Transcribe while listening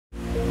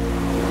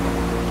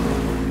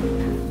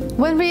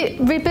When we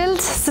rebuild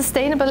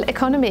sustainable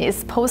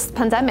economies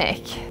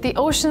post-pandemic, the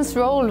ocean's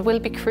role will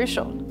be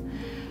crucial.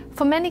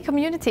 For many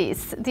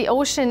communities, the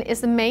ocean is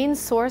the main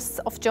source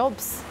of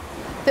jobs.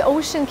 The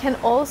ocean can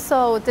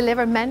also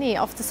deliver many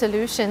of the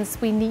solutions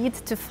we need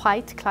to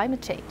fight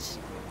climate change.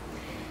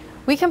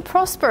 We can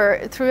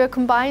prosper through a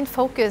combined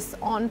focus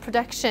on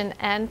production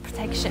and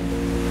protection.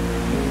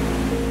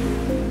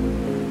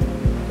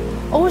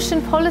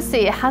 Ocean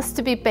policy has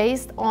to be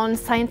based on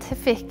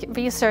scientific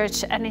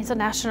research and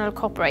international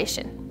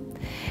cooperation.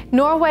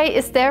 Norway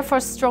is therefore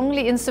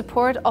strongly in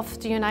support of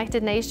the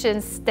United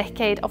Nations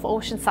Decade of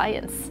Ocean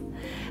Science.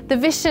 The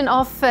vision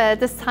of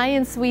the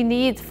science we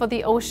need for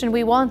the ocean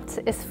we want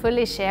is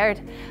fully shared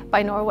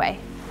by Norway.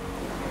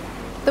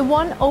 The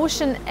One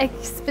Ocean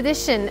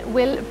expedition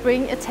will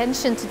bring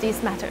attention to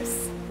these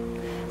matters.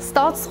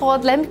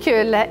 Statsraad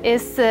Lehmkuhl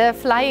is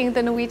flying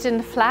the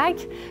Norwegian flag,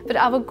 but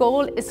our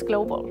goal is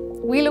global.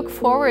 We look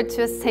forward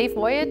to a safe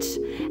voyage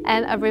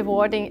and a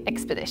rewarding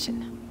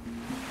expedition.